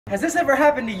Has this ever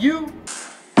happened to you?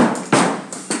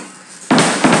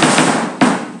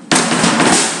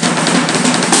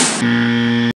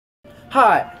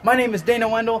 Hi, my name is Dana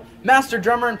Wendell, Master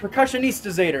Drummer and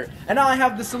Percussionistazator, and I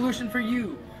have the solution for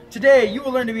you. Today, you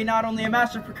will learn to be not only a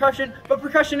master of percussion, but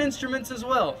percussion instruments as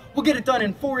well. We'll get it done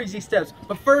in 4 easy steps,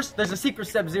 but first, there's a secret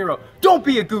step 0. Don't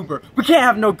be a goober. We can't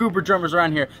have no goober drummers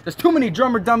around here. There's too many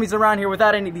drummer dummies around here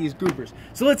without any of these goobers.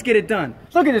 So let's get it done.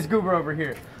 Look at this goober over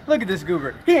here. Look at this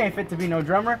goober. He ain't fit to be no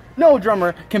drummer. No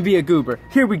drummer can be a goober.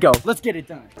 Here we go. Let's get it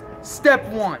done. Step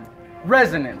 1.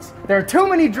 Resonance. There are too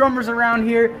many drummers around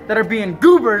here that are being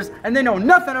goobers and they know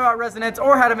nothing about resonance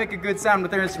or how to make a good sound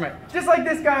with their instrument. Just like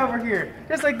this guy over here.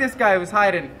 Just like this guy who's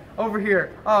hiding over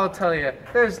here. I'll tell you,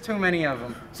 there's too many of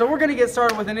them. So we're going to get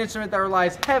started with an instrument that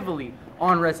relies heavily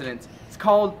on resonance. It's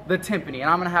called the timpani, and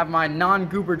I'm going to have my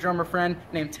non-goober drummer friend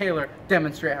named Taylor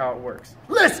demonstrate how it works.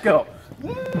 Let's go!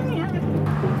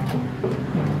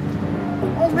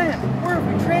 Oh man, where have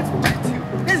we transported to?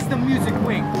 This is the music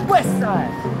wing, west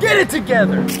side. Get it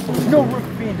together. No room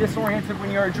for being disoriented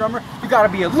when you're a drummer. You gotta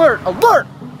be alert, alert.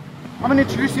 I'm gonna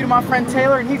introduce you to my friend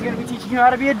Taylor, and he's gonna be teaching you how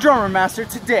to be a drummer master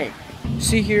today.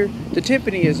 See here, the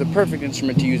timpani is a perfect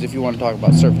instrument to use if you want to talk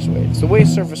about surface waves. The way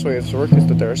surface waves work is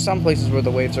that there are some places where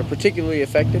the waves are particularly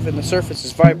effective and the surface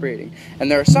is vibrating, and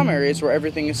there are some areas where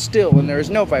everything is still and there is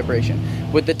no vibration.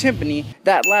 With the timpani,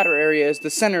 that latter area is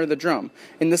the center of the drum.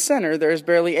 In the center, there is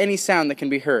barely any sound that can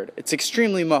be heard. It's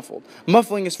extremely muffled.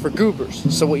 Muffling is for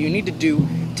goobers, so what you need to do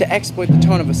to exploit the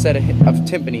tone of a set of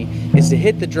timpani is to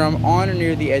hit the drum on or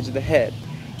near the edge of the head.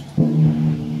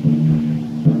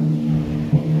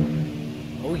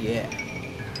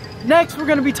 Next, we're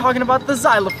going to be talking about the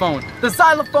xylophone. The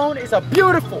xylophone is a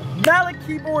beautiful mallet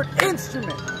keyboard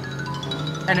instrument.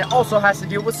 And it also has to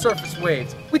deal with surface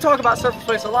waves. We talk about surface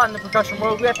waves a lot in the percussion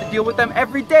world. We have to deal with them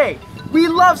every day. We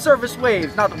love surface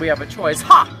waves. Not that we have a choice.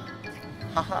 Ha!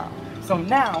 Ha ha. So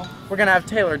now, we're going to have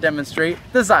Taylor demonstrate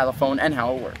the xylophone and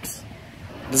how it works.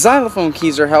 The xylophone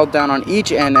keys are held down on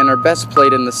each end and are best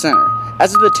played in the center.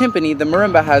 As with the timpani, the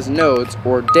marimba has nodes,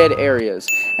 or dead areas,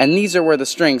 and these are where the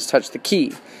strings touch the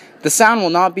key. The sound will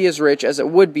not be as rich as it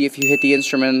would be if you hit the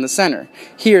instrument in the center.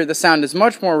 Here, the sound is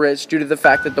much more rich due to the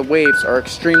fact that the waves are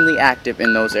extremely active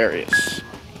in those areas.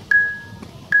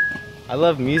 I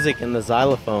love music in the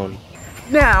xylophone.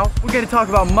 Now, we're going to talk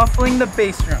about muffling the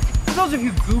bass drum. For those of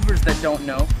you goobers that don't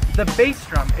know, the bass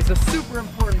drum is a super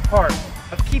important part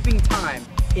of keeping time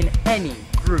in any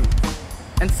groove.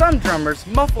 And some drummers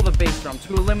muffle the bass drum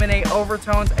to eliminate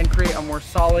overtones and create a more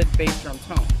solid bass drum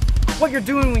tone. What you're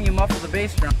doing when you muffle the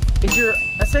bass drum is you're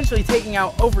essentially taking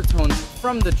out overtones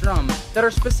from the drum that are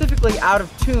specifically out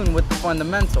of tune with the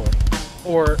fundamental,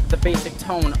 or the basic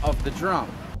tone of the drum.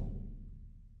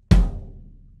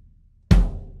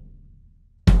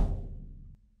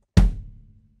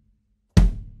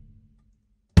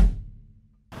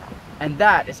 And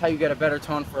that is how you get a better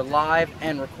tone for live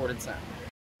and recorded sound.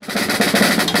 The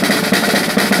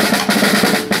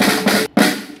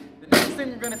next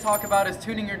thing we're going to talk about is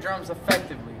tuning your drums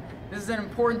effectively. This is an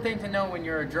important thing to know when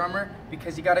you're a drummer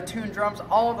because you got to tune drums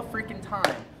all the freaking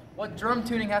time. What drum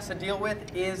tuning has to deal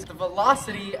with is the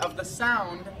velocity of the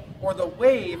sound or the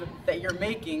wave that you're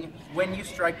making when you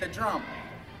strike the drum.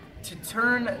 To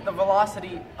turn the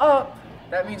velocity up,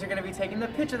 that means you're going to be taking the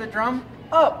pitch of the drum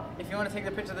up. If you want to take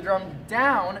the pitch of the drum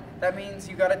down, that means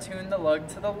you got to tune the lug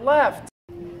to the left.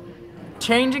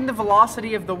 Changing the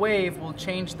velocity of the wave will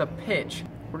change the pitch.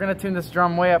 We're going to tune this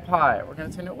drum way up high. We're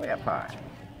going to tune it way up high.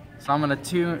 So I'm going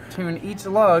to tune each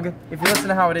lug. If you listen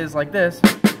to how it is like this,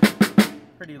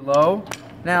 pretty low.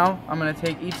 Now I'm going to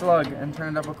take each lug and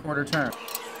turn it up a quarter turn.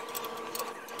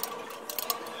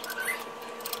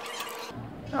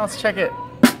 Now let's check it.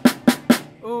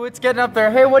 Ooh, it's getting up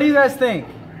there. Hey, what do you guys think?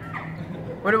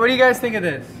 What do you guys think of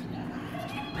this?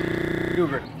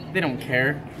 Goober. They don't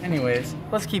care. Anyways,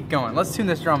 let's keep going. Let's tune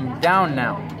this drum down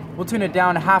now. We'll tune it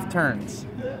down half turns.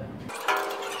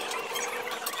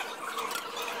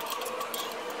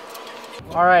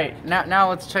 Alright, now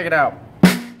let's check it out.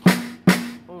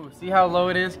 Ooh, see how low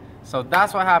it is? So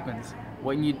that's what happens.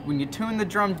 When you tune the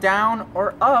drum down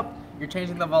or up, you're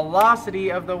changing the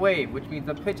velocity of the wave, which means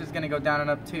the pitch is going to go down and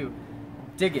up too.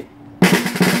 Dig it.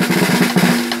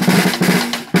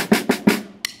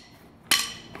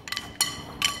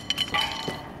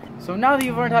 So now that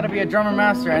you've learned how to be a drummer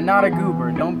master and not a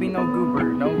goober, don't be no goober,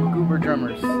 no goober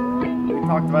drummers. We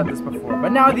talked about this before.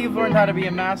 But now that you've learned how to be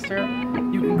a master,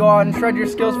 you can go out and shred your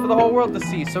skills for the whole world to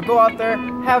see. So go out there,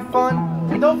 have fun,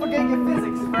 and don't forget your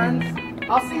physics, friends.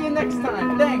 I'll see you next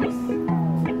time. Thanks.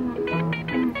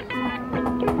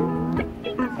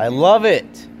 I love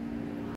it.